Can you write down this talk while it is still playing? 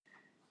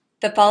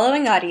The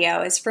following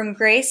audio is from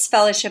Grace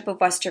Fellowship of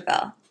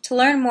Westerville. To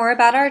learn more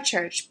about our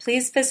church,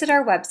 please visit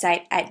our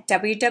website at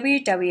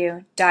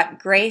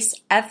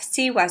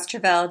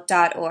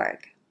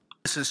www.gracefcwesterville.org.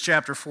 Genesis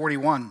chapter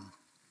 41.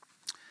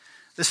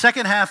 The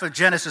second half of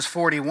Genesis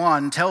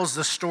 41 tells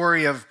the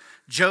story of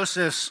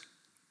Joseph's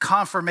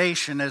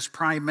confirmation as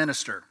prime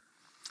minister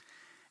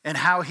and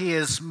how he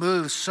is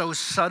moved so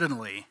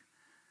suddenly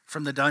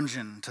from the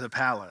dungeon to the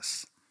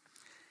palace.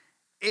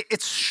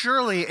 It's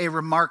surely a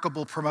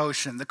remarkable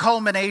promotion. The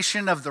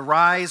culmination of the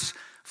rise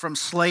from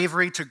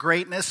slavery to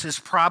greatness is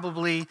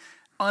probably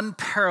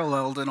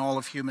unparalleled in all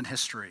of human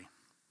history.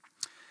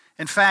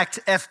 In fact,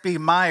 F.B.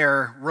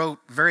 Meyer wrote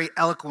very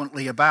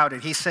eloquently about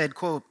it. He said,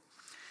 quote,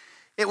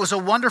 "It was a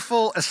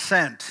wonderful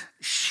ascent,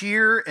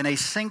 sheer in a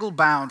single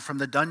bound from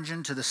the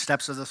dungeon to the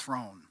steps of the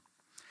throne.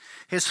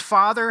 His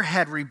father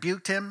had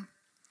rebuked him.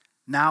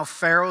 Now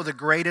Pharaoh, the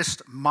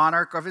greatest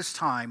monarch of his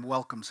time,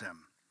 welcomes him.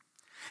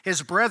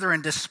 His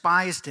brethren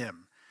despised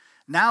him.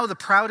 Now the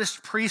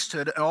proudest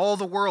priesthood in all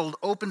the world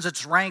opens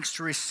its ranks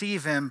to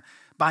receive him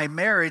by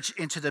marriage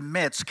into the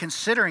midst,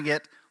 considering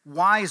it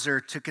wiser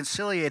to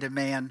conciliate a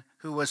man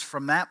who was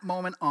from that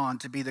moment on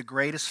to be the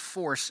greatest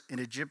force in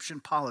Egyptian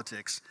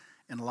politics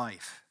and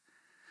life.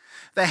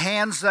 The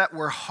hands that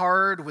were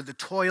hard with the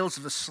toils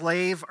of a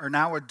slave are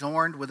now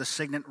adorned with a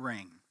signet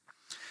ring.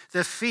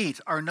 The feet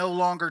are no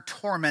longer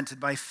tormented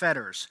by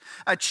fetters.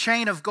 A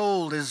chain of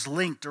gold is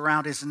linked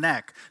around his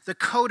neck. The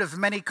coat of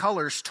many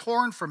colors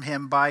torn from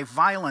him by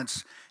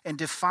violence and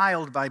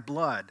defiled by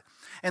blood.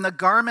 And the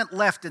garment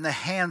left in the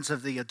hands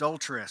of the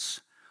adulteress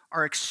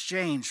are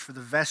exchanged for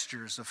the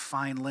vestures of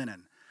fine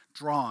linen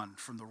drawn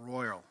from the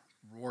royal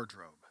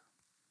wardrobe.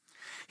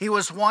 He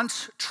was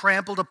once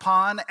trampled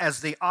upon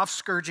as the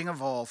offscourging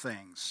of all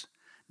things.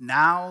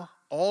 Now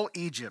all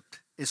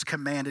Egypt is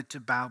commanded to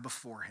bow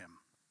before him.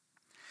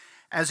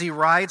 As he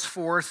rides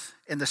forth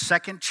in the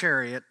second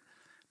chariot,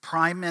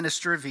 prime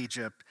minister of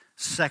Egypt,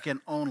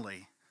 second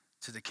only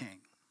to the king."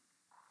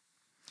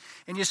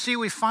 And you see,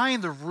 we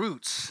find the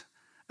roots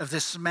of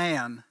this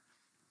man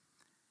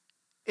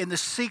in the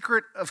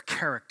secret of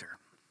character.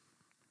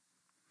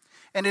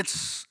 And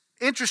it's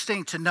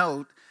interesting to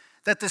note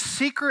that the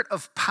secret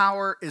of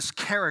power is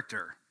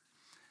character,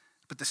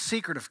 but the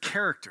secret of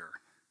character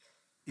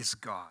is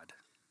God.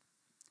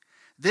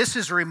 This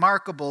is a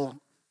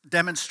remarkable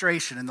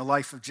demonstration in the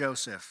life of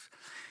Joseph.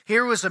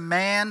 Here was a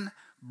man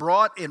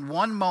brought in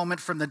one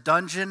moment from the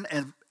dungeon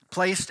and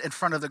placed in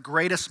front of the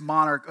greatest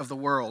monarch of the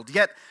world.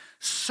 Yet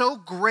so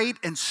great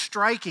and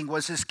striking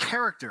was his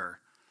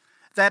character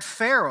that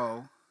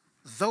Pharaoh,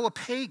 though a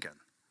pagan,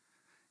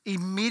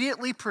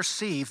 immediately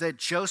perceived that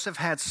Joseph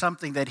had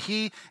something that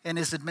he and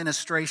his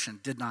administration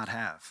did not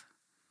have.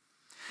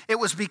 It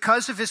was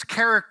because of his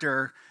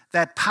character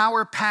that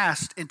power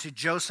passed into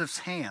Joseph's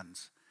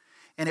hands.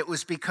 And it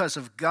was because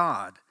of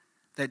God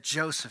that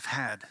Joseph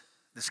had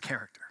this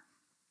character.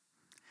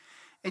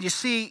 And you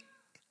see,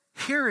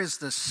 here is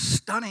the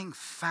stunning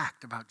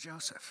fact about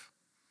Joseph.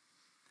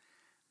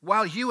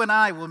 While you and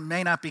I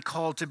may not be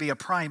called to be a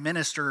prime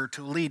minister or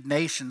to lead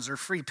nations or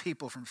free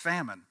people from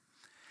famine,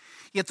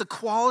 yet the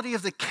quality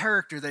of the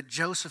character that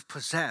Joseph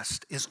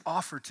possessed is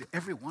offered to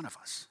every one of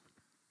us.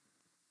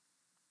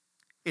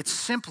 It's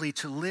simply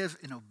to live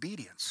in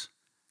obedience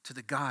to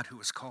the God who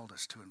has called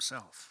us to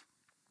himself.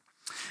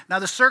 Now,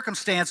 the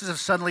circumstances have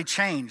suddenly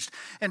changed.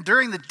 And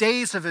during the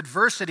days of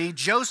adversity,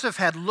 Joseph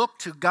had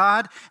looked to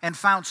God and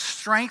found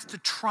strength to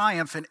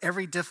triumph in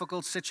every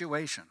difficult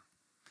situation.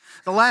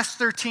 The last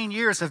 13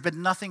 years have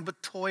been nothing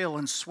but toil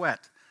and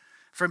sweat,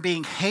 from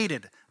being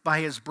hated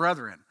by his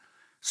brethren,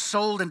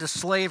 sold into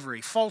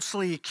slavery,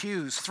 falsely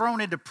accused, thrown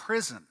into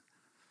prison.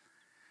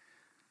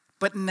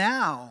 But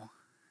now,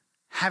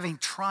 having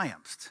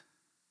triumphed,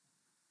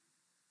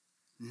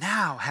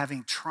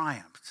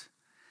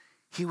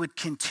 he would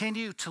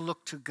continue to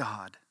look to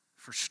God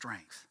for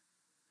strength.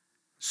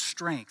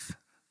 Strength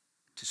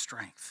to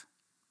strength.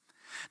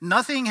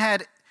 Nothing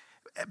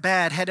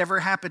bad had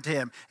ever happened to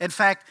him. In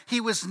fact, he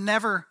was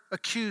never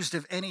accused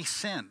of any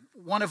sin.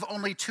 One of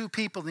only two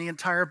people in the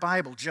entire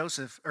Bible,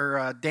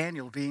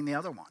 Daniel being the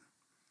other one.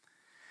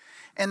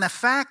 And the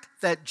fact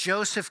that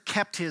Joseph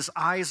kept his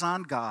eyes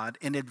on God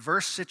in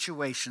adverse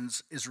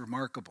situations is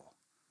remarkable.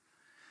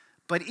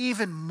 But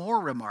even more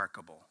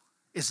remarkable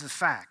is the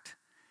fact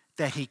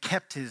that he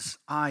kept his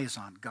eyes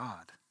on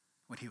God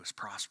when he was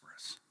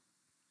prosperous.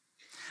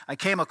 I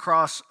came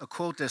across a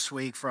quote this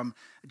week from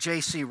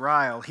J.C.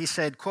 Ryle. He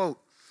said,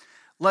 quote,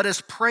 "Let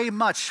us pray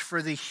much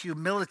for the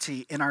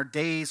humility in our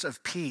days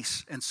of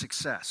peace and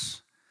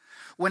success.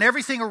 When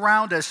everything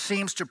around us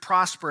seems to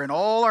prosper and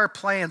all our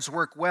plans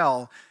work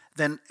well,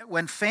 then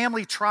when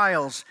family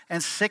trials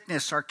and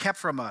sickness are kept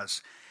from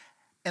us,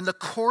 and the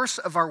course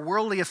of our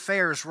worldly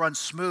affairs runs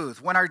smooth,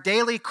 when our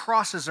daily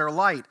crosses are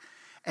light,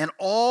 and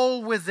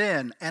all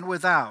within and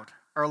without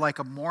are like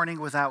a morning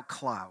without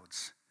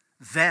clouds,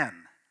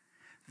 then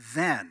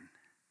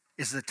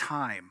is the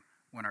time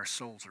when our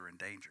souls are in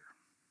danger."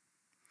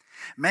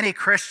 Many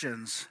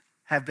Christians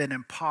have been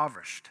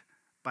impoverished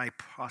by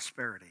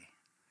prosperity.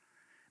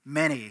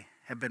 Many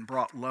have been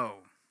brought low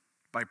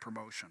by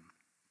promotion.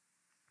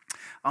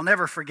 I'll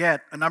never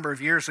forget, a number of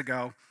years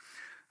ago,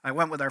 I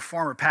went with our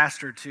former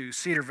pastor to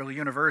Cedarville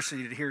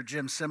University to hear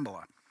Jim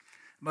Cymbala.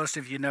 Most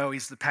of you know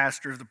he's the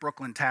pastor of the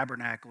Brooklyn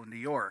Tabernacle in New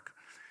York,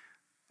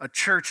 a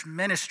church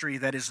ministry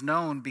that is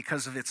known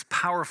because of its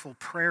powerful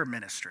prayer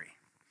ministry.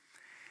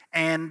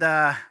 And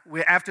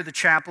after the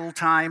chapel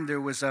time,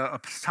 there was a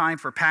time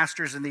for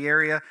pastors in the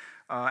area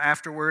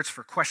afterwards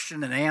for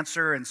question and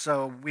answer, and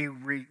so we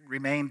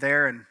remained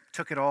there and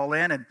took it all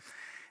in.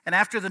 And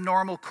after the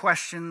normal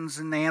questions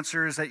and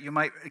answers that you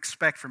might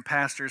expect from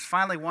pastors,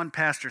 finally one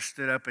pastor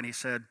stood up and he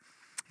said,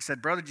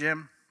 "Brother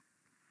Jim,"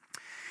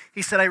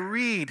 he said, "I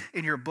read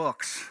in your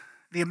books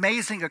the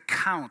amazing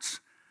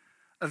accounts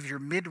of your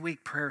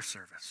midweek prayer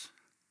service,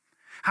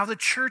 how the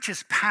church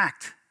is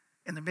packed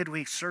in the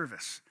midweek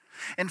service.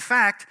 In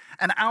fact,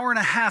 an hour and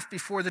a half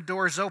before the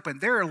doors open,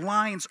 there are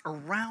lines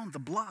around the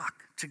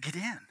block to get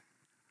in."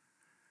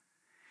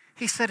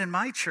 He said, "In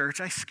my church,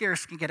 I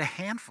scarce can get a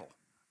handful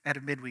at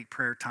a midweek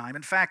prayer time.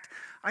 In fact,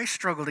 I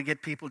struggle to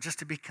get people just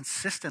to be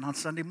consistent on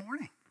Sunday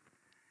morning."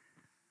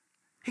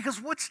 He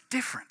goes, "What's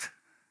different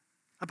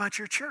about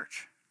your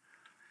church?"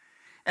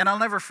 And I'll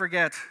never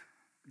forget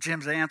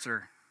Jim's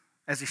answer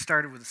as he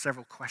started with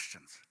several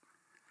questions.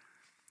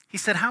 He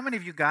said, "How many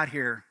of you got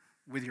here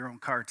with your own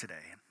car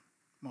today?" And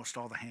most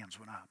all the hands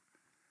went up.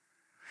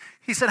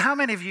 He said, "How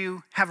many of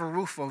you have a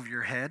roof over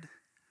your head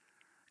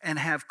and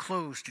have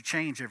clothes to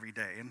change every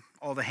day?" And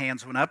all the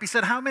hands went up. He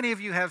said, "How many of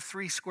you have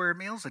 3 square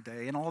meals a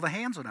day?" And all the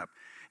hands went up.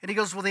 And he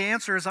goes, "Well, the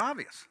answer is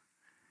obvious.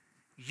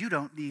 You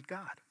don't need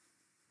God.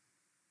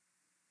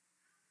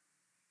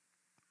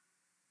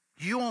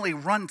 You only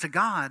run to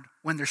God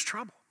when there's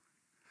trouble."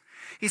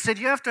 He said,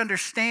 "You have to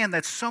understand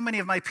that so many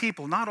of my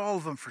people, not all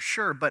of them for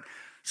sure, but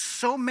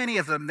so many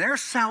of them, their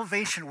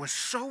salvation was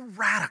so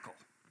radical.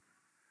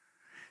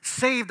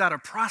 Saved out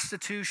of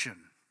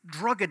prostitution,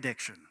 drug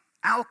addiction,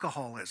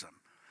 alcoholism,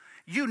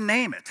 you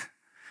name it.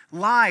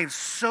 Lives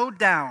so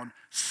down,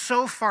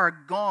 so far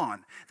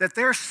gone, that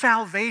their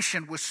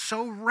salvation was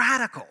so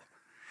radical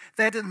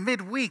that in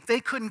midweek they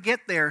couldn't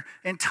get there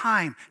in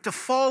time to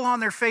fall on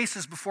their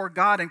faces before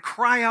God and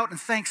cry out in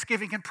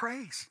thanksgiving and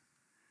praise.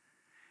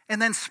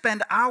 And then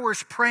spend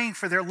hours praying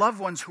for their loved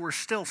ones who were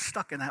still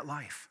stuck in that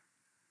life.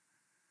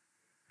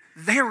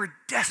 They were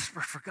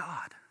desperate for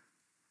God.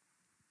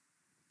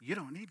 You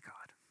don't need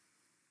God."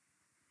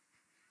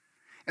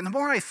 And the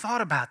more I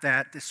thought about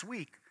that this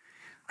week,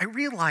 I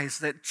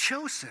realized that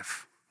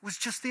Joseph was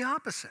just the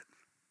opposite.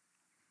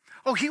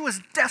 Oh, he was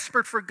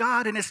desperate for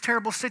God in his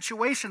terrible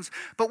situations,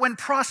 but when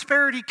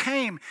prosperity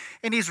came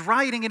and he's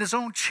riding in his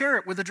own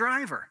chariot with a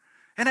driver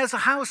and has a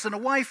house and a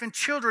wife and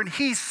children,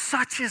 he's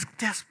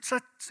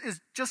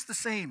just the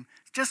same,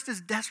 just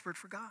as desperate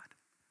for God.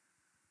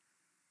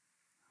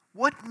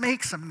 What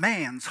makes a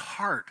man's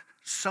heart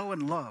so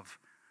in love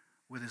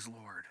with his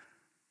Lord?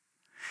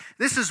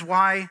 This is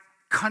why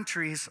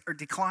countries are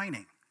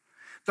declining.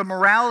 The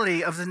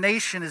morality of the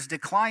nation is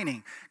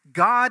declining.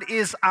 God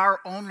is our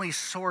only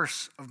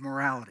source of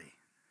morality.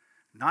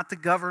 Not the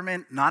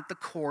government, not the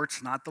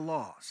courts, not the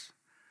laws.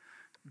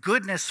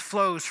 Goodness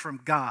flows from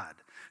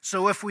God.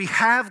 So if we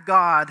have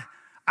God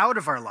out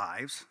of our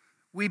lives,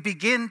 we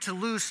begin to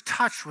lose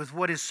touch with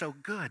what is so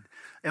good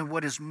and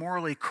what is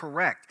morally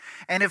correct.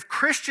 And if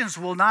Christians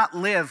will not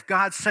live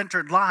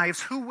God-centered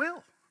lives, who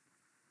will?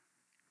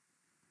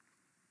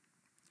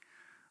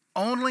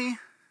 Only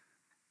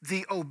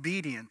the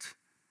obedient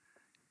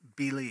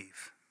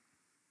believe.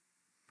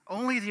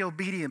 Only the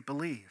obedient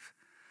believe.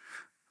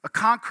 A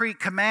concrete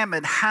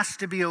commandment has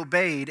to be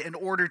obeyed in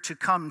order to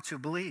come to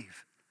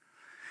believe.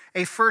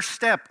 A first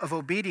step of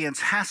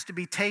obedience has to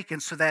be taken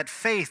so that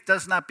faith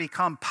does not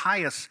become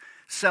pious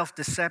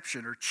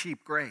self-deception or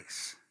cheap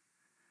grace.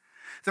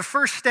 The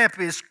first step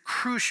is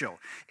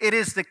crucial. It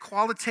is the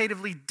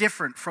qualitatively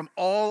different from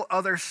all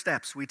other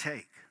steps we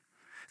take.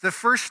 The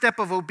first step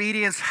of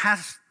obedience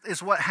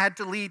is what had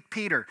to lead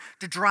Peter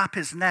to drop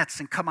his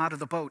nets and come out of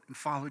the boat and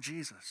follow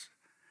Jesus.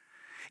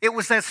 It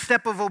was that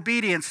step of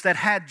obedience that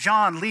had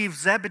John leave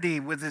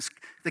Zebedee with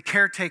the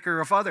caretaker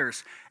of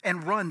others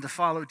and run to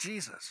follow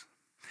Jesus.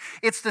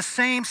 It's the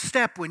same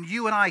step when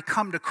you and I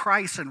come to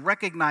Christ and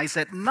recognize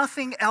that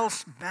nothing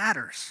else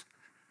matters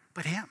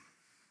but Him.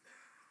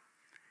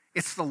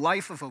 It's the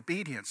life of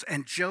obedience,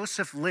 and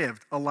Joseph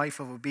lived a life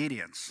of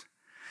obedience.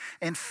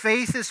 And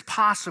faith is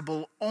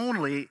possible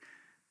only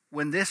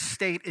when this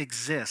state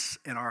exists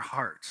in our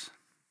hearts.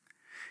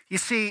 You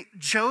see,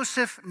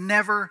 Joseph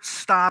never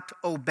stopped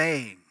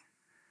obeying.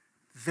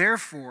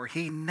 Therefore,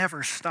 he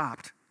never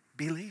stopped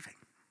believing.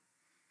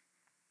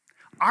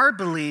 Our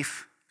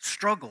belief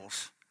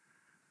struggles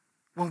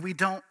when we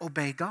don't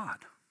obey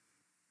God,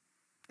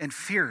 and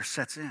fear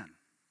sets in.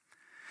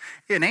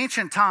 In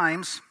ancient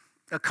times,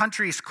 a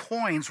country's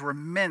coins were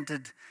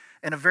minted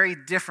in a very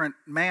different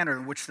manner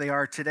in which they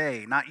are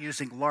today, not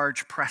using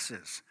large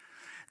presses.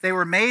 They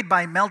were made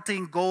by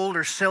melting gold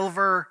or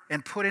silver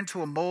and put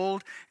into a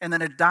mold, and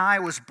then a die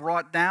was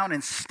brought down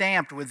and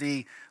stamped with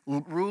the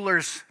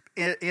ruler's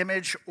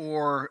image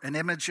or an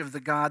image of the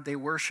god they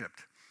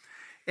worshipped.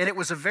 And it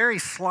was a very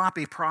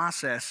sloppy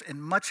process,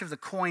 and much of the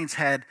coins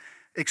had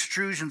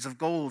extrusions of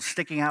gold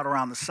sticking out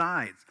around the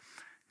sides.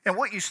 And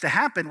what used to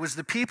happen was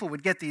the people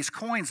would get these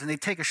coins and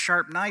they'd take a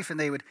sharp knife and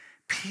they would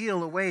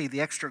peel away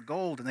the extra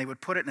gold and they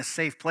would put it in a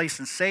safe place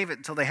and save it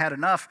until they had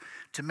enough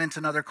to mint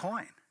another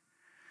coin.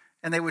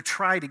 And they would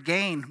try to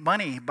gain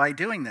money by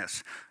doing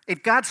this.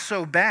 It got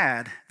so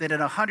bad that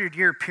in a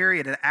 100-year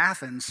period in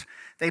Athens,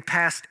 they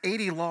passed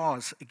 80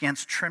 laws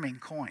against trimming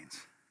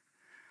coins,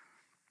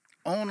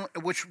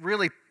 which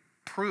really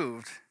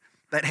proved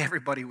that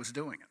everybody was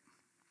doing it.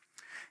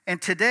 And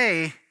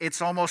today,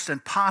 it's almost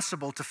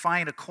impossible to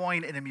find a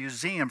coin in a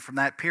museum from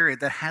that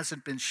period that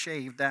hasn't been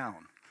shaved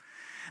down.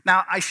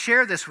 Now, I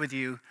share this with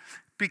you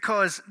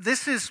because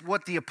this is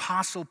what the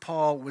Apostle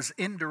Paul was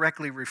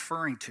indirectly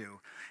referring to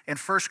in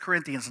 1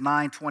 Corinthians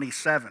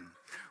 9:27,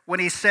 when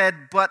he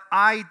said, "But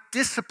I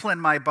discipline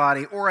my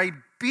body, or I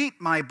beat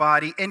my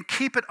body and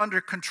keep it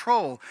under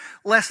control,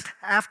 lest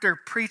after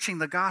preaching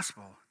the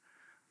gospel,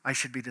 I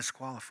should be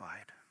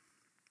disqualified."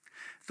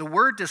 The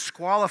word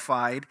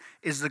disqualified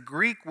is the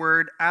Greek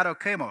word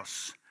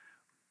adokemos,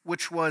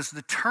 which was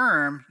the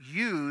term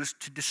used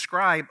to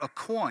describe a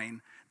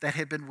coin that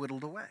had been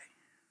whittled away.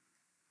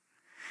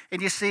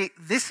 And you see,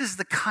 this is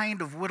the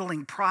kind of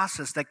whittling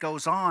process that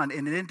goes on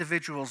in an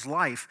individual's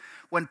life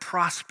when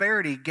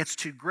prosperity gets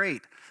too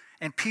great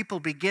and people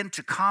begin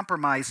to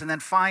compromise and then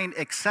find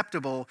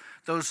acceptable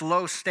those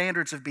low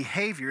standards of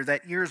behavior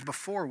that years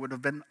before would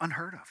have been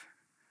unheard of.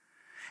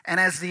 And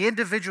as the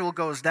individual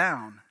goes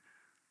down,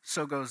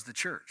 so goes the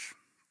church,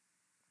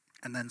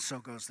 and then so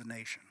goes the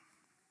nation.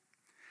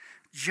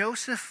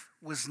 Joseph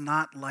was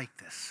not like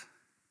this.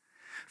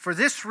 For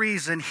this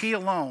reason, he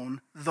alone,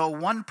 though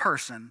one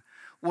person,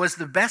 was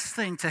the best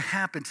thing to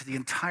happen to the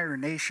entire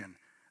nation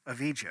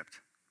of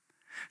Egypt.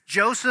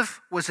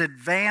 Joseph was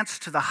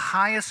advanced to the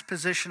highest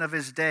position of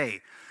his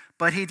day,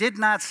 but he did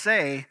not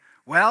say,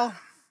 "Well,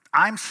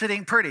 I'm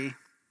sitting pretty,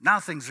 now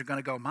things are going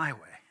to go my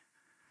way."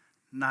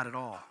 Not at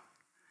all.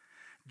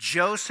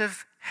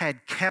 Joseph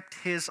had kept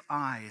his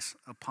eyes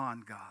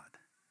upon God.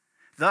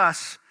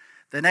 Thus,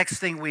 the next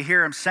thing we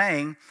hear him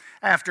saying,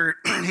 after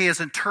he has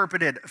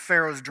interpreted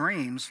Pharaoh's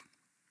dreams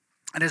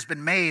and has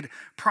been made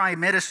prime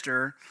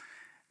minister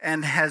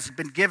and has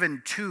been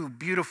given 2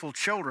 beautiful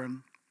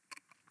children,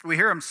 we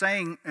hear him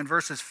saying in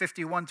verses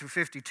 51 through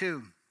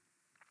 52,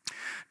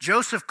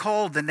 "Joseph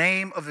called the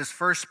name of his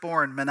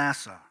firstborn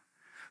Manasseh,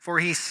 for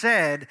he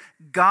said,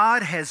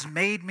 'God has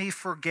made me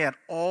forget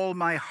all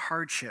my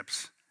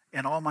hardships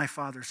and all my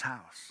father's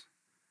house.'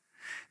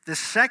 The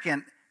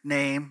second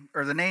name,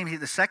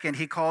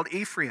 he called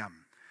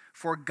Ephraim,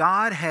 for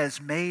God has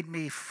made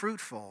me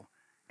fruitful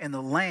in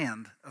the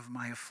land of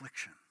my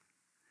affliction."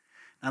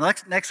 Now,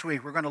 next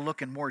week, we're going to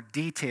look in more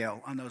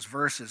detail on those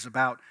verses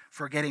about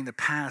forgetting the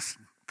past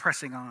and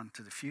pressing on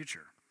to the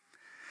future.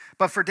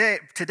 But for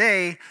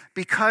today,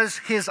 because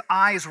his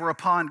eyes were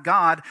upon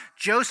God,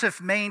 Joseph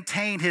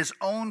maintained his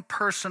own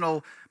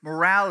personal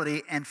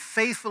morality and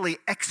faithfully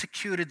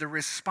executed the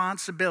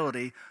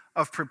responsibility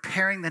of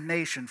preparing the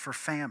nation for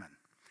famine.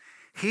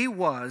 He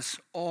was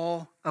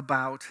all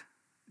about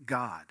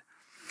God.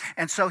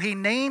 And so he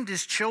named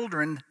his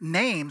children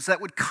names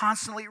that would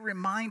constantly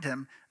remind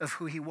him of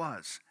who he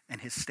was and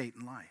his state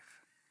in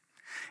life.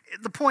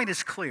 The point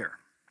is clear.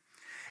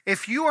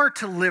 If you are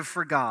to live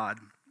for God,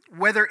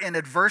 whether in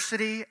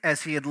adversity,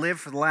 as he had lived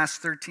for the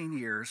last 13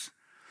 years,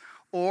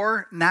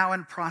 or now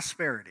in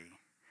prosperity,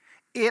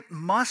 it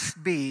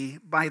must be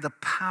by the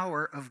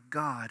power of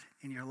God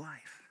in your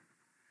life.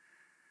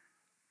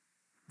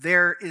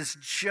 There is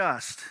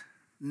just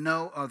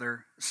no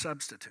other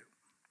substitute.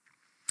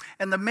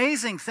 And the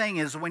amazing thing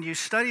is when you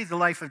study the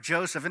life of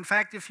Joseph, in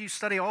fact, if you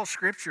study all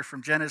Scripture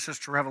from Genesis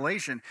to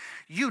Revelation,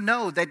 you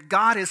know that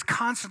God is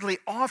constantly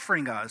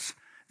offering us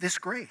this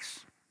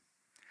grace.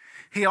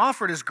 He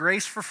offered his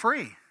grace for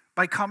free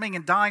by coming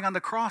and dying on the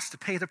cross to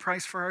pay the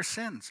price for our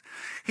sins.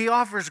 He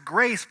offers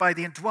grace by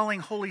the indwelling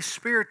Holy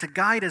Spirit to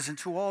guide us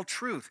into all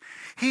truth.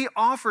 He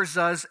offers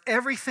us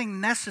everything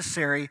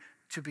necessary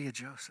to be a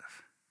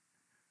Joseph.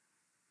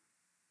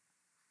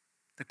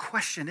 The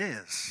question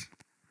is,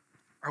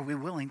 are we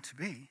willing to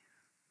be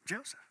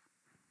Joseph?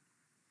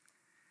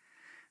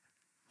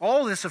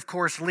 All this, of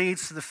course,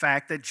 leads to the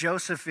fact that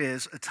Joseph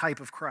is a type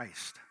of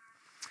Christ.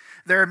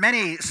 There are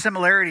many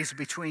similarities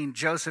between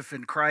Joseph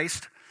and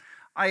Christ.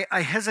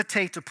 I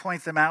hesitate to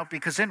point them out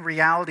because in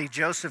reality,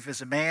 Joseph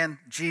is a man,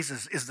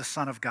 Jesus is the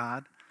Son of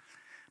God.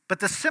 But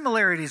the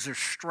similarities are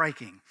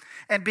striking.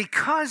 And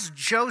because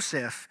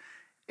Joseph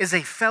is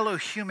a fellow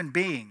human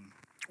being,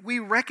 we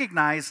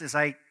recognize, as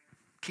I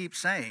keep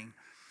saying,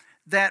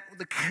 that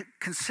the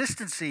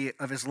consistency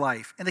of his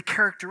life and the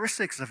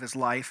characteristics of his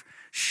life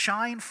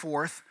shine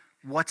forth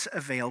what's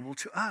available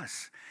to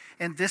us.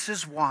 And this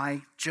is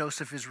why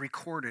Joseph is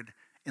recorded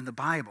in the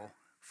Bible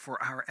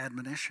for our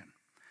admonition.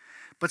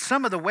 But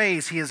some of the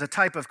ways he is a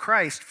type of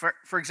Christ,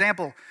 for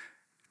example,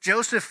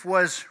 Joseph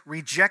was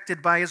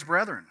rejected by his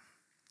brethren.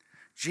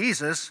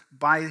 Jesus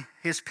by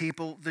his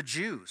people, the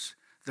Jews,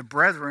 the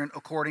brethren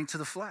according to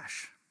the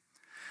flesh.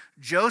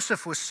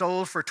 Joseph was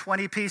sold for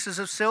 20 pieces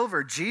of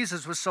silver.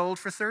 Jesus was sold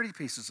for 30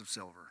 pieces of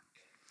silver.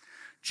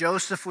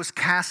 Joseph was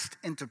cast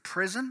into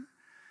prison.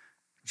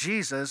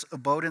 Jesus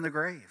abode in the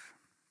grave.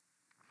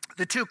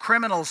 The two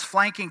criminals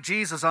flanking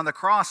Jesus on the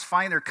cross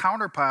find their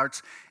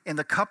counterparts in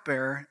the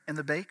cupbearer and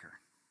the baker.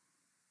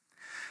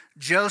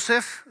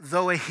 Joseph,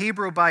 though a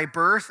Hebrew by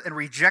birth and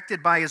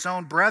rejected by his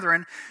own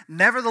brethren,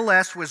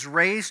 nevertheless was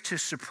raised to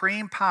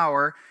supreme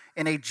power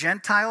in a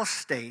Gentile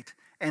state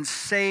and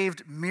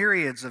saved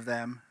myriads of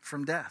them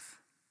from death.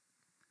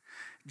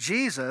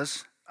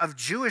 Jesus, of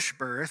Jewish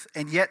birth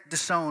and yet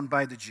disowned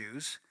by the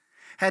Jews,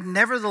 had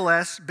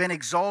nevertheless been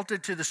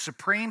exalted to the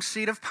supreme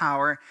seat of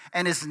power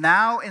and is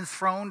now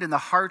enthroned in the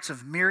hearts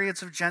of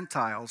myriads of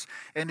Gentiles,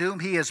 in whom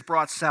he has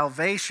brought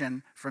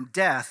salvation from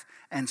death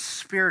and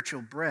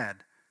spiritual bread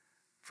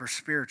for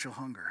spiritual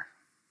hunger.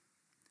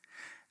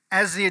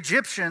 As the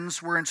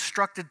Egyptians were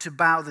instructed to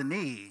bow the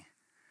knee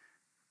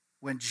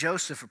when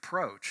Joseph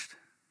approached,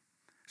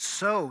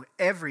 so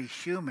every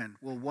human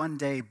will one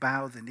day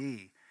bow the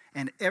knee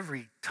and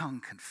every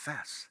tongue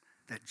confess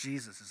that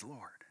Jesus is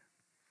Lord.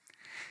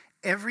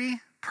 Every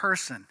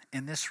person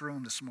in this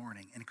room this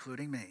morning,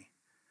 including me,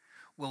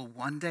 will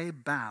one day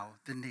bow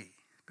the knee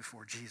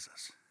before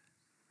Jesus.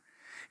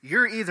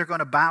 You're either going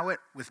to bow it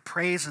with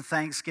praise and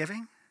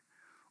thanksgiving,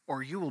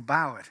 or you will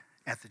bow it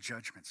at the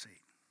judgment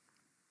seat.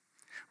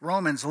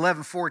 Romans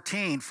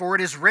 11:14, for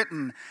it is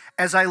written,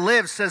 as I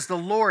live, says the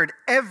Lord,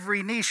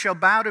 every knee shall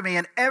bow to me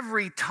and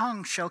every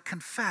tongue shall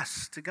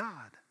confess to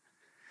God.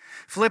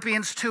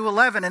 Philippians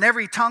 2:11, and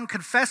every tongue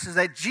confesses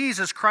that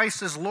Jesus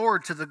Christ is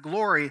Lord to the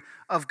glory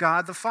of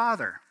God the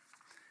Father.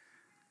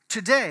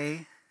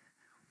 Today,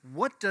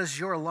 what does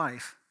your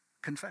life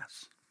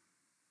confess?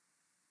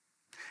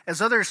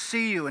 As others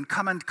see you and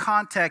come in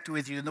contact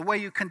with you and the way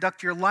you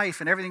conduct your life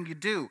and everything you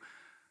do,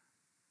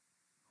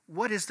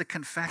 what is the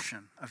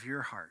confession of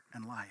your heart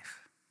and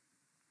life?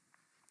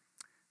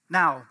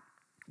 Now,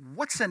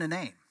 what's in a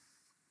name?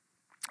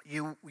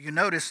 You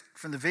noticed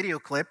from the video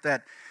clip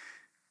that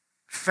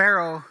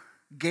Pharaoh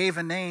gave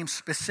a name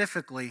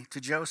specifically to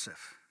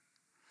Joseph.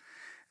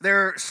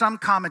 There are some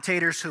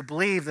commentators who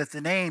believe that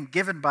the name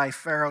given by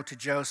Pharaoh to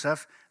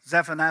Joseph,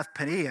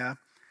 Zaphenath-Paneah,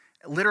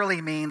 literally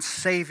means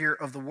Savior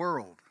of the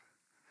world.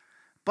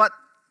 But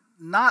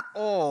not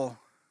all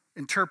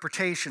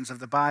interpretations of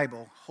the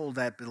Bible hold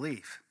that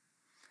belief.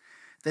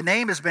 The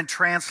name has been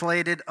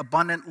translated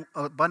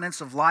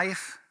abundance of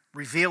life,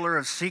 revealer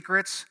of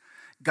secrets,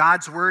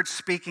 God's word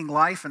speaking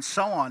life, and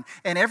so on,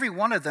 and every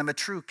one of them a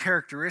true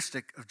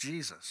characteristic of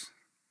Jesus.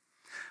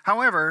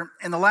 However,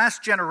 in the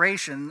last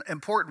generation,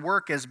 important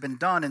work has been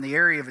done in the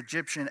area of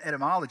Egyptian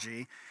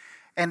etymology,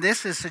 and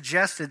this has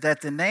suggested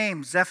that the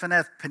name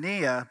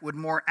Zaphenath-Paneah would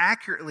more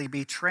accurately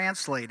be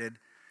translated,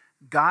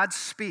 God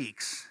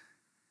speaks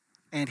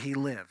and he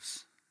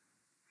lives.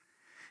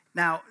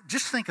 Now,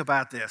 just think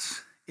about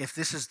this, if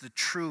this is the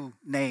true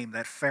name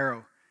that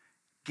Pharaoh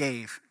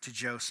gave to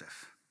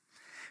Joseph.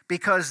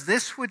 Because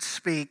this would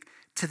speak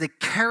to the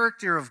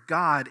character of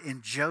God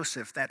in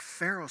Joseph that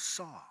Pharaoh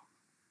saw.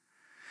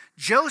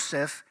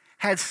 Joseph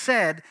had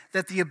said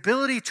that the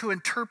ability to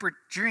interpret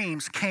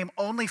dreams came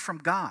only from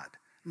God,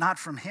 not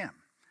from him.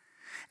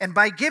 And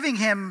by giving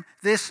him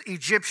this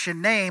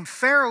Egyptian name,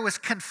 Pharaoh was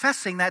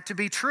confessing that to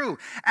be true,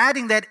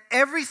 adding that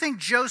everything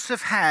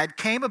Joseph had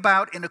came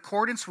about in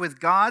accordance with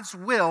God's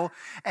will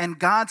and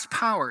God's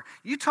power.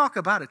 You talk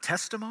about a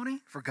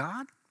testimony for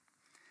God?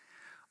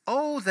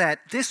 Oh, that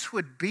this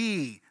would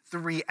be the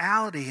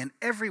reality in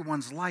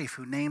everyone's life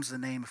who names the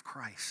name of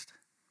Christ.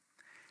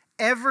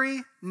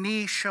 Every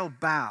knee shall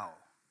bow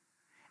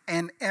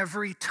and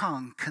every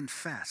tongue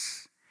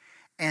confess.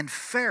 And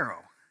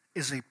Pharaoh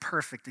is a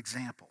perfect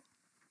example.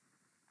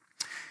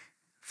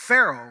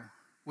 Pharaoh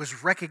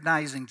was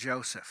recognizing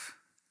Joseph,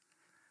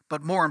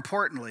 but more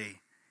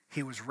importantly,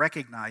 he was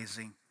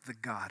recognizing the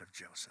God of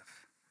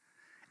Joseph.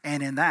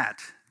 And in that,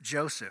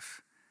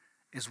 Joseph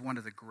is one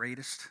of the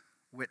greatest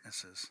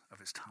witnesses of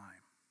his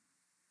time.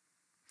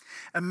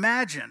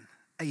 Imagine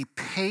a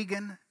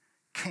pagan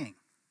king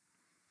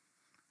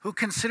who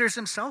considers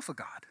himself a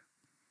god.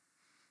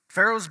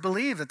 Pharaohs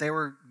believed that they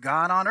were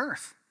God on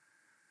earth,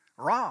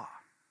 Ra.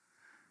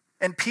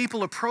 And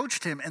people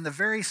approached him in the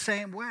very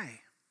same way.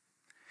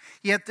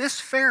 Yet this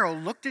Pharaoh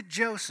looked at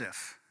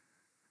Joseph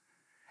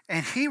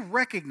and he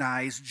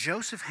recognized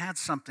Joseph had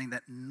something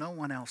that no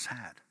one else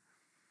had.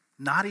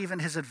 Not even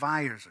his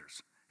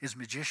advisors, his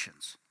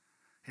magicians,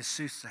 his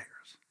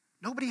soothsayers.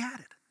 Nobody had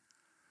it.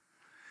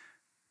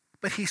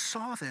 But he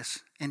saw this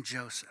in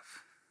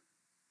Joseph.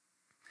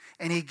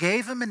 And he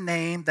gave him a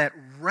name that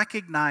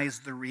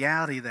recognized the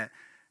reality that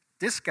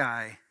this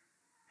guy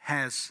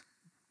has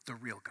the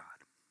real God.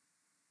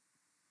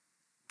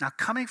 Now,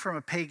 coming from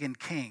a pagan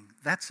king,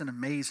 that's an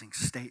amazing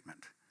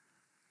statement.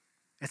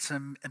 It's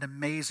an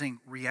amazing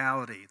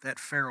reality that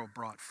Pharaoh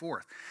brought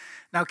forth.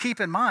 Now,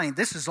 keep in mind,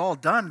 this is all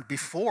done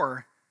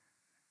before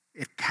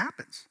it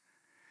happens.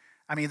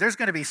 I mean, there's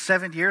going to be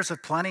 7 years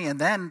of plenty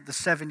and then the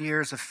 7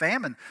 years of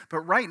famine. But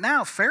right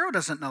now, Pharaoh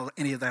doesn't know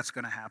any of that's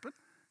going to happen.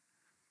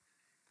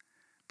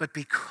 But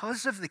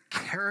because of the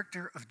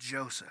character of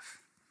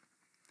Joseph,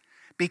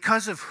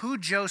 because of who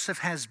Joseph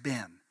has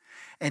been,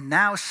 and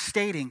now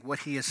stating what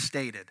he has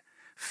stated,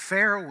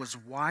 Pharaoh was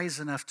wise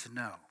enough to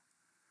know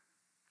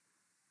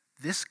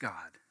this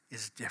God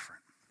is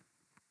different.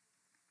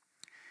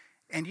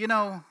 And you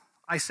know,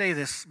 I say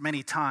this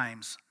many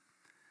times,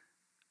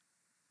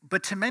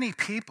 but to many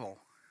people,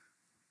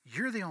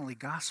 you're the only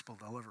gospel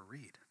they'll ever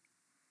read.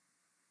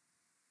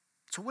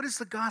 So what is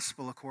the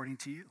gospel according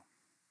to you?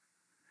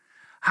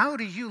 How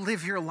do you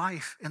live your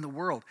life in the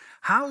world?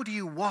 How do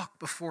you walk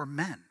before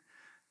men?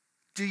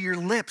 Do your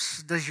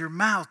lips, does your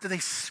mouth, do they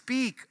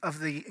speak of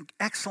the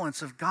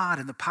excellence of God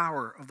and the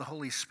power of the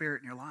Holy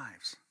Spirit in your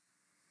lives?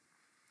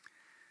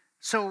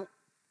 So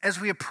as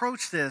we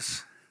approach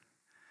this,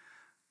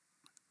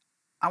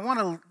 I want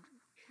to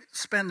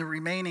spend the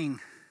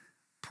remaining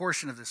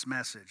portion of this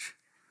message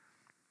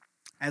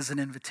as an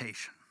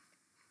invitation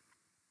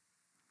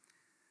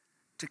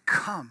to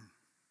come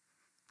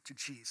to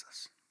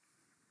Jesus.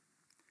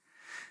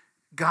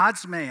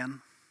 God's man,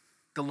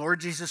 the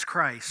Lord Jesus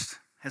Christ,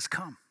 has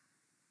come.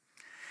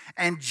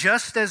 And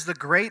just as the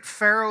great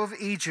Pharaoh of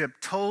Egypt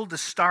told the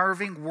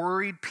starving,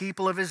 worried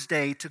people of his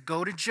day to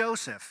go to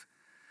Joseph,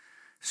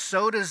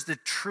 so does the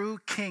true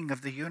King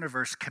of the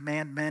universe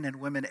command men and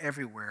women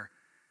everywhere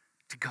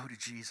to go to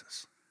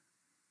Jesus.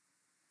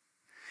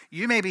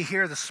 You may be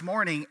here this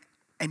morning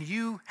and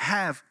you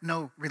have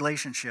no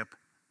relationship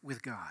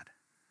with God.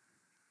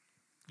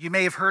 You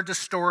may have heard the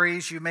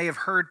stories, you may have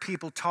heard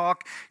people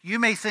talk, you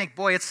may think,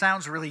 boy, it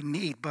sounds really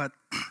neat, but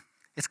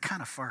it's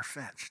kind of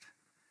far-fetched.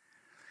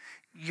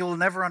 You'll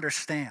never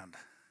understand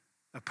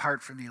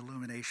apart from the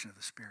illumination of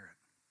the Spirit.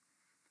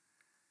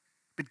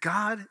 But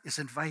God is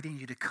inviting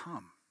you to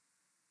come,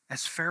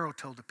 as Pharaoh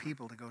told the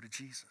people to go to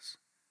Jesus.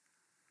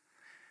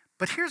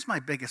 But here's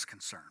my biggest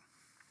concern.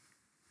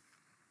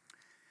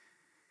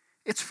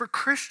 It's for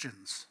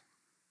Christians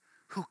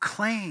who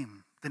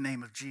claim the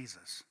name of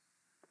Jesus,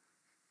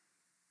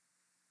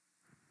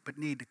 but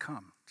need to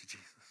come to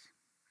Jesus.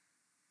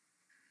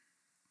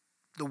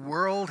 The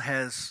world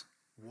has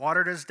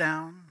watered us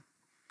down.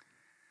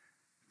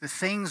 The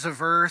things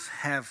of earth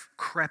have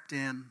crept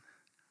in.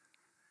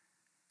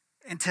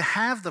 And to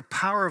have the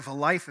power of a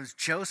life as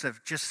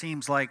Joseph just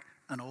seems like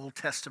an Old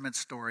Testament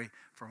story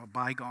from a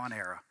bygone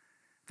era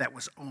that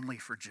was only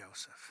for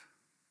Joseph.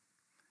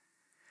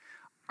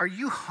 Are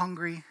you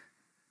hungry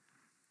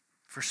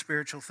for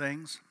spiritual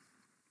things?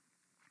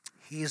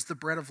 He is the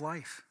bread of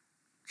life,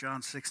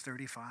 John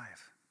 6:35.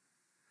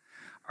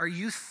 Are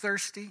you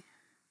thirsty?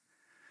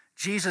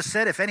 Jesus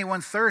said, if anyone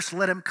thirsts,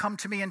 let him come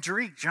to me and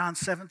drink, John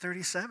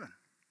 7:37.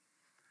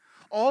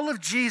 All of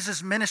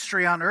Jesus'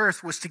 ministry on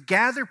earth was to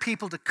gather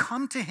people to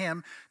come to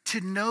him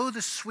to know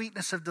the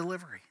sweetness of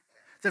delivery,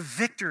 the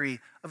victory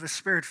of a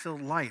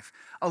Spirit-filled life,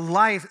 a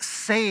life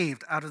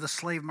saved out of the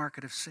slave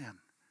market of sin,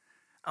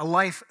 a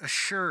life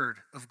assured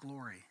of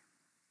glory.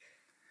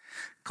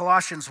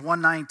 Colossians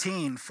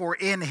 1:19, for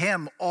in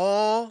him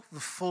all the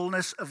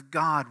fullness of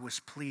God was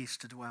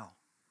pleased to dwell.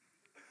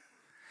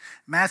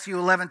 Matthew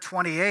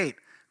 11:28,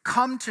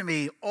 come to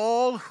me,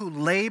 all who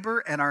labor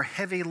and are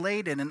heavy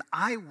laden, and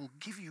I will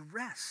give you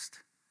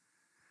rest.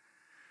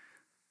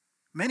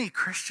 Many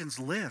Christians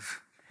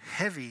live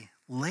heavy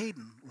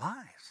laden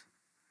lives.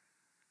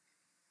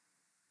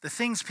 The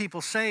things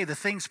people say, the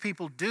things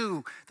people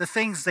do, the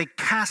things they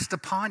cast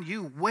upon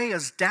you weigh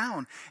us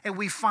down, and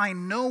we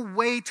find no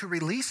way to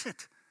release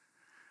it.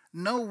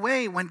 No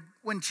way when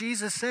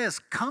Jesus says,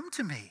 come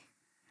to me,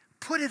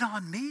 put it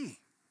on me.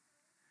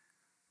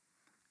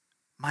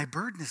 My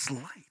burden is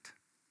light.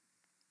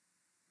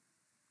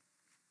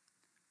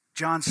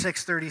 John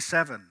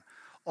 6:37,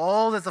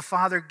 all that the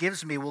Father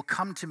gives me will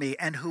come to me,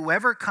 and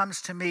whoever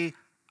comes to me,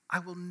 I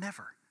will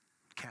never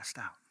cast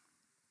out.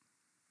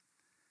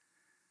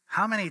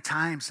 How many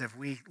times have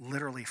we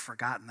literally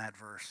forgotten that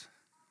verse?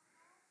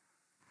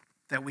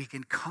 That we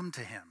can come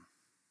to him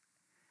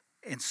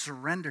and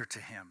surrender to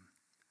him,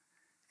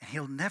 and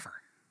he'll never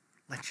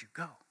let you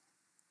go.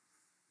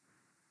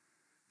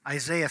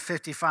 Isaiah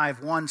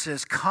 55:1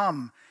 says,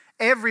 come,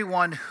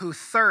 everyone who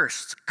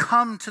thirsts,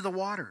 come to the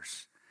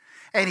waters.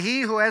 And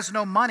he who has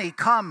no money,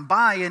 come,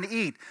 buy and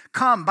eat.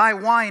 Come, buy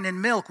wine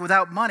and milk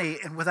without money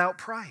and without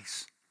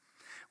price.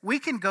 We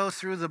can go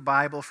through the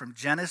Bible from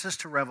Genesis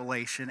to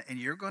Revelation, and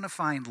you're going to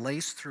find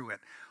laced through it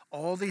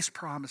all these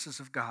promises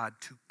of God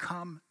to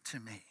come to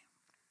me.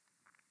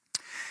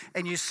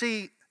 And you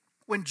see,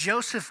 when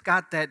Joseph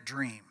got that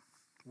dream,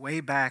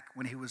 way back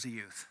when he was a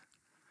youth,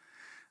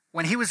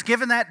 when he was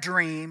given that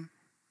dream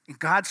and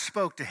God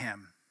spoke to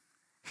him,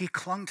 he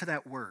clung to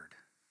that word.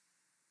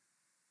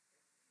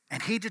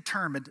 And he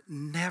determined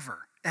never,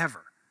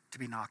 ever to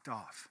be knocked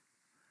off.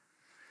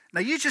 Now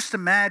you just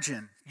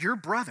imagine your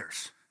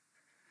brothers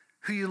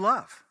who you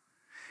love.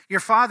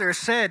 Your father has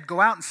said, go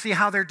out and see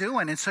how they're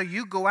doing. And so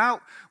you go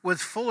out with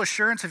full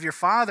assurance of your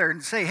father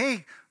and say,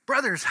 hey,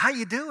 brothers, how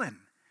you doing?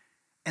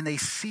 And they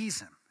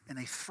seize him and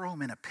they throw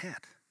him in a pit.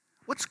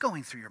 What's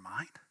going through your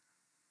mind?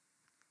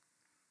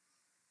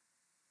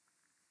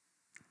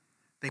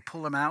 They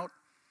pull him out.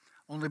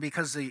 only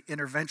because the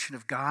intervention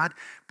of God,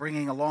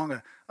 bringing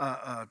along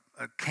a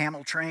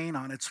camel train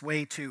on its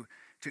way to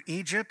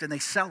Egypt, and they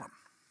sell them.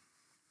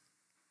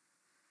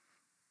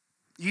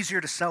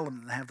 Easier to sell them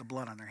than to have the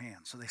blood on their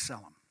hands, so they sell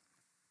them.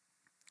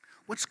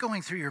 What's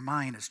going through your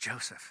mind as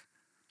Joseph,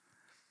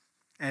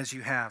 as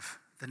you have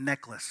the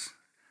necklace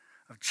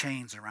of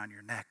chains around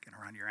your neck and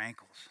around your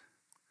ankles?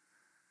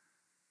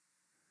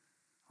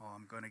 Oh,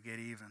 I'm going to get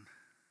even.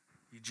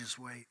 You just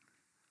wait.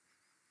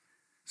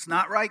 It's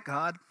not right,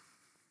 God.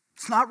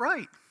 It's not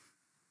right.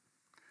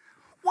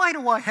 Why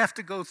do I have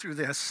to go through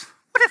this?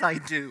 What did I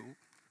do?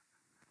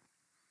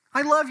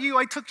 I love you.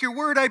 I took your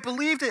word. I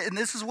believed it. And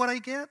this is what I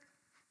get?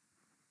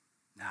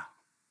 No.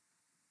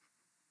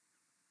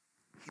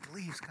 He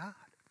believes God.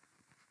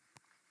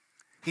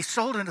 He's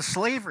sold into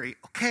slavery.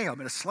 Okay,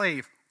 I'm a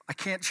slave. I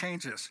can't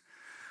change this.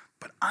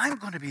 But I'm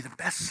going to be the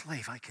best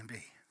slave I can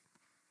be.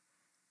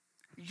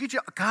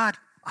 God,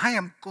 I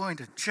am going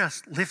to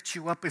just lift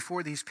you up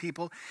before these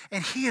people.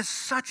 And he is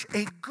such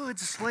a good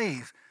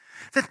slave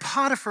that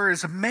Potiphar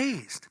is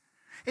amazed.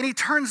 And he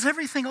turns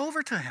everything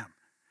over to him.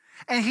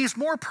 And he's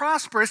more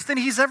prosperous than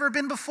he's ever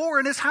been before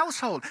in his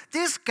household.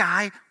 This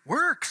guy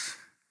works.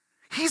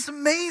 He's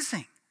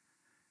amazing.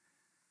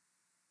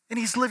 And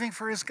he's living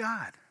for his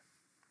God.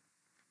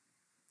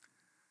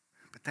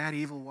 But that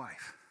evil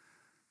wife,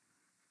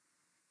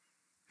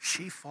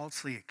 she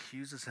falsely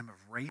accuses him of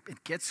rape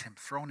and gets him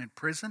thrown in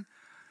prison.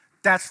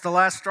 That's the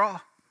last straw.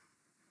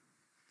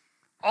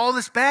 All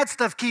this bad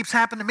stuff keeps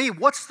happening to me.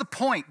 What's the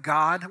point,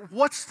 God?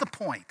 What's the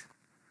point?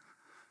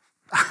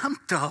 I'm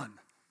done.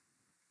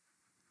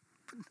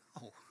 But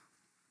no.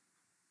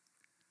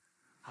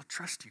 I'll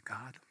trust you,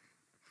 God.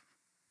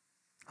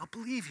 I'll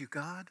believe you,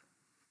 God.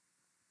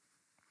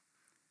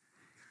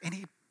 And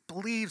he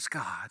believes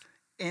God,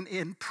 and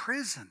in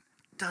prison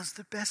does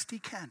the best he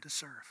can to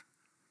serve.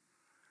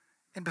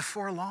 And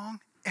before long,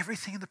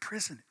 everything in the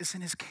prison is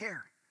in his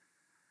care.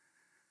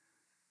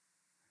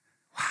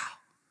 Wow.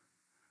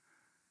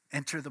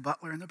 Enter the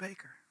butler and the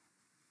baker.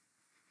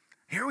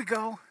 Here we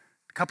go.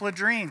 A couple of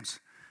dreams.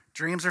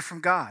 Dreams are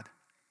from God.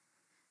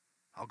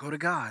 I'll go to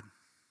God.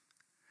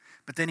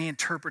 But then he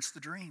interprets the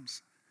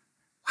dreams.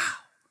 Wow.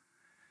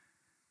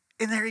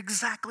 And they're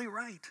exactly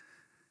right.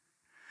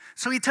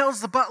 So he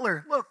tells the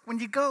butler, look, when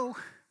you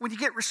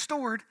get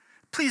restored,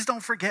 please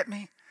don't forget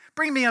me.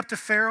 Bring me up to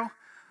Pharaoh.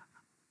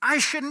 I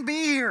shouldn't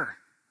be here.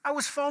 I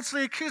was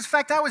falsely accused. In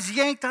fact, I was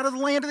yanked out of the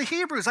land of the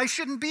Hebrews. I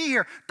shouldn't be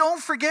here.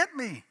 Don't forget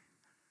me.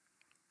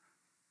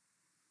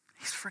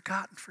 He's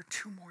forgotten for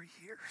 2 more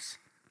years.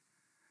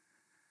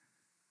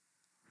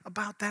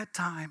 About that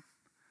time,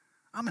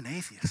 I'm an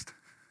atheist.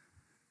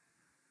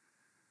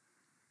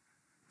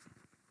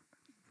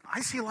 I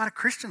see a lot of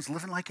Christians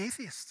living like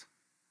atheists.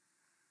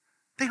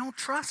 They don't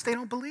trust, they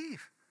don't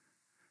believe.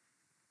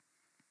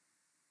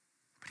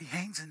 But he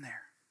hangs in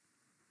there.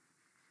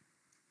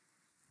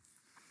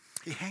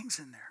 He hangs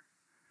in there.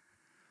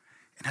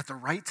 And at the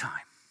right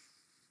time,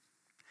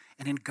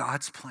 and in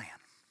God's plan,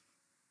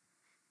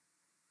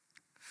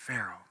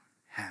 Pharaoh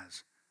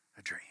has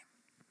a dream.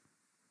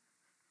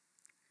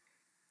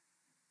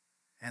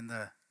 And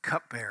the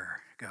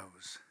cupbearer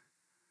goes,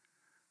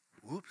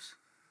 whoops.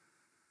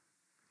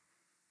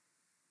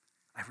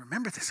 I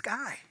remember this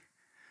guy.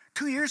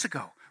 2 years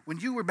ago, when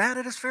you were mad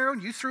at us, Pharaoh,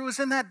 and you threw us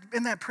in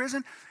that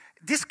prison,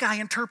 this guy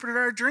interpreted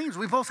our dreams.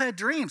 We both had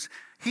dreams.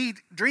 He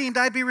dreamed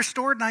I'd be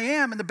restored, and I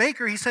am. And the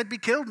baker, he said, be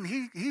killed,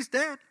 and he's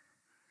dead.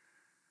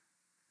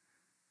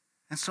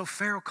 And so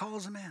Pharaoh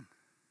calls him in.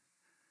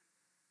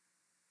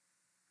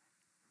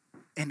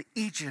 And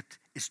Egypt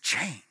is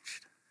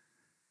changed.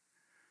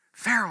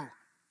 Pharaoh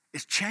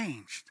is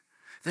changed.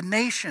 The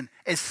nation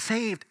is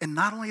saved. And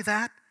not only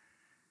that,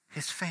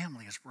 his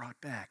family is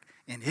brought back.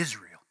 And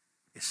Israel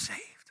is saved.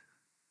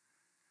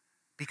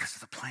 Because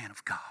of the plan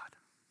of God.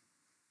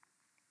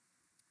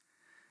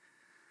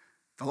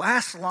 The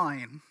last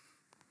line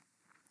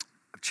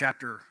of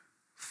chapter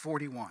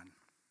 41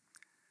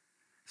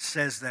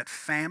 says that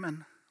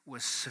famine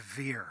was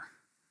severe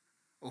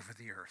over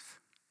the earth.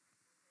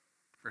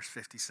 Verse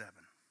 57.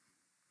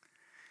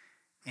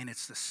 And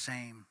it's the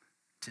same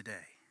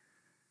today.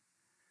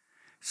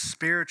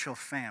 Spiritual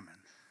famine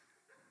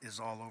is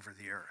all over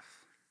the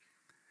earth.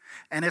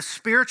 And if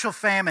spiritual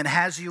famine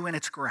has you in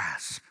its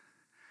grasp,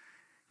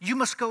 you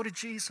must go to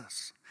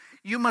Jesus.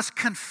 You must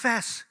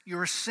confess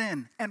your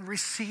sin and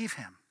receive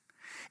him.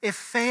 If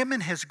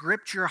famine has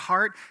gripped your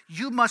heart,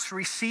 you must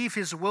receive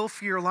his will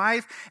for your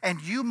life,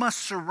 and you must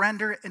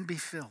surrender and be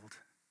filled.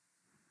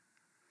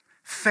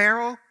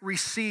 Pharaoh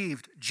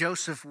received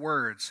Joseph's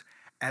words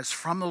as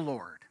from the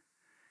Lord,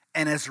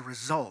 and as a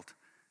result,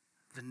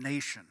 the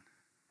nation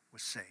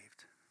was saved.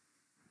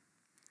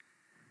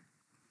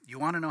 You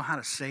want to know how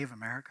to save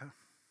America?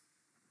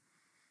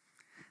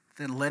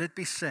 Then let it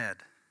be said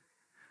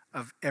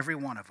of every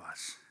one of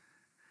us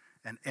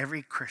and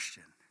every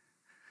Christian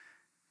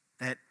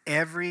that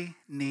every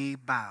knee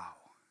bow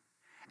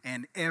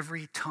and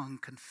every tongue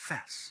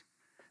confess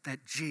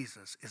that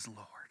Jesus is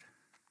Lord.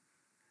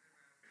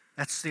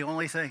 That's the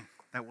only thing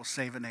that will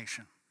save a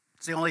nation.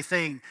 It's the only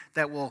thing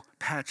that will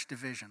patch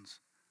divisions.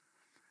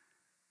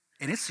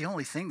 And it's the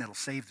only thing that'll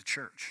save the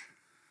church.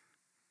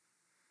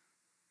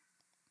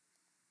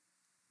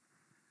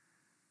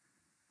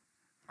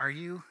 Are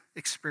you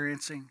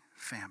experiencing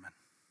famine?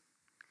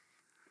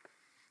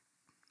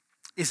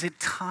 Is it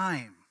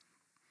time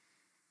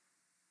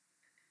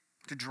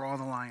to draw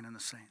the line in the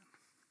sand?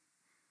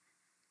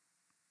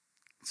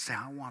 Say,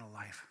 I want a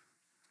life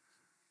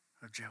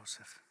of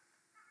Joseph.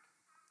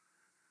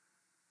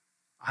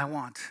 I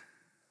want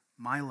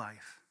my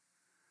life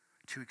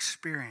to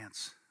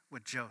experience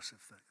what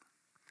Joseph did.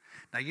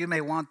 Now, you may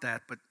want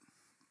that, but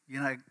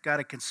got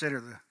to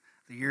consider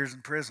the years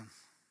in prison.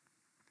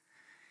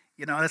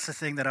 That's the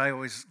thing that I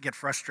always get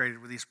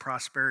frustrated with these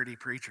prosperity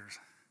preachers.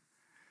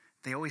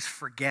 They always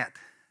forget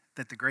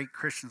that the great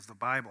Christians of the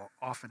Bible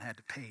often had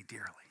to pay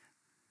dearly.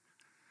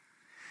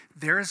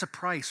 There is a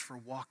price for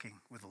walking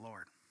with the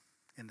Lord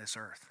in this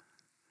earth.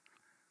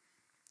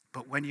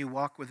 But when you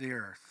walk with the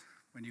earth,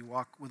 when you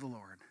walk with the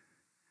Lord,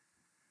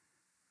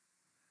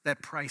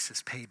 that price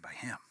is paid by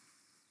Him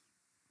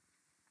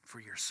for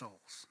your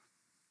souls.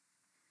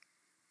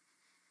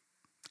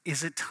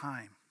 Is it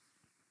time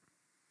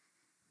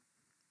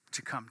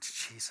to come to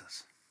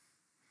Jesus?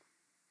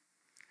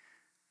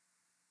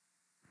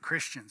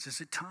 Christians,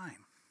 is it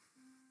time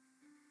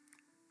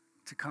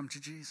to come to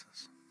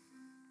Jesus?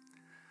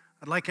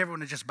 I'd like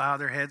everyone to just bow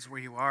their heads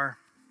where you are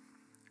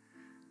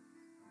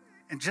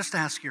and just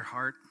ask your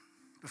heart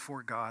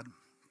before God,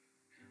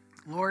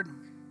 Lord,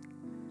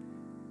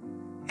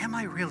 am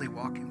I really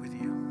walking with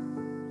you?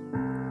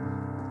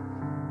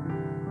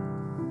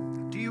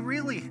 Do you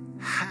really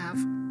have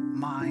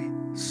my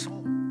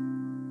soul?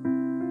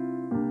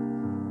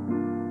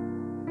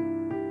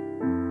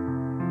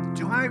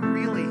 Do I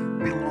really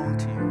belong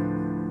to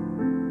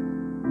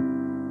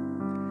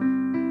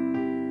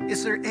you?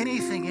 Is there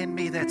anything in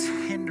me that's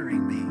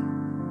hindering me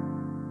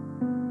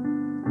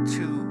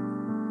to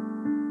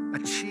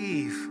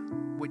achieve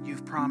what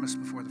you've promised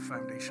before the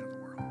foundation of the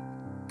world?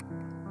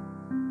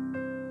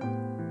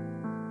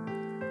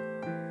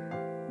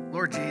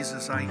 Lord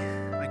Jesus,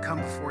 I come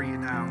before you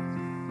now,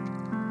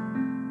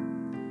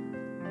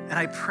 and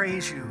I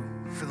praise you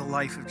for the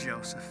life of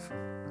Joseph.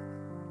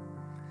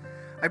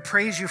 I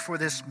praise you for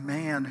this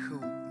man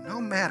who,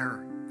 no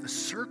matter the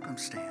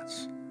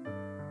circumstance,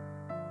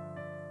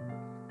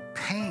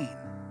 pain,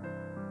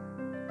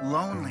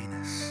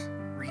 loneliness,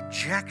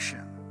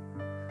 rejection,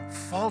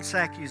 false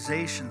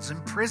accusations,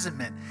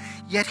 imprisonment,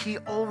 yet he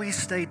always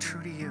stayed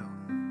true to you.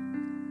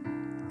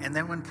 And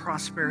then when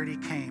prosperity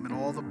came and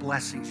all the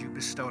blessings you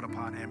bestowed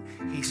upon him,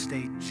 he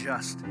stayed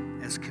just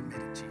as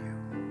committed to you.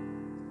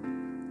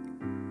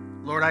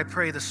 Lord, I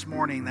pray this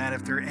morning that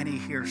if there are any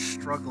here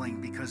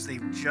struggling because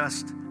they've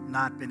just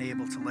not been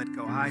able to let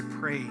go, I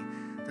pray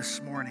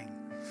this morning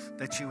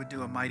that you would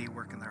do a mighty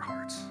work in their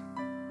hearts.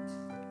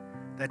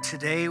 That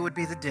today would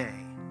be the day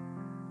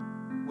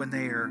when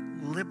they are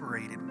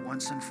liberated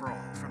once and for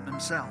all from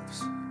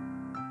themselves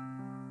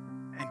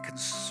and can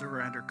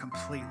surrender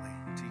completely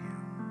to you.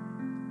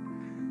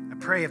 I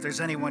pray if there's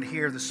anyone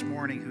here this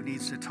morning who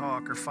needs to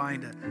talk or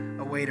find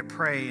a way to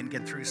pray and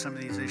get through some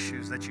of these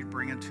issues, that you'd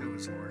bring it to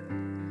us, Lord.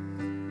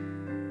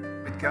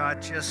 But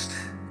God, just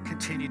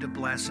continue to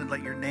bless and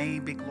let your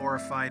name be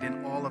glorified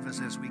in all of us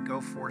as we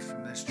go forth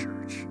from this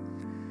church.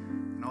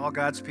 And all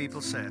God's people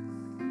said,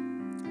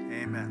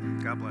 amen.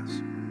 God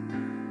bless.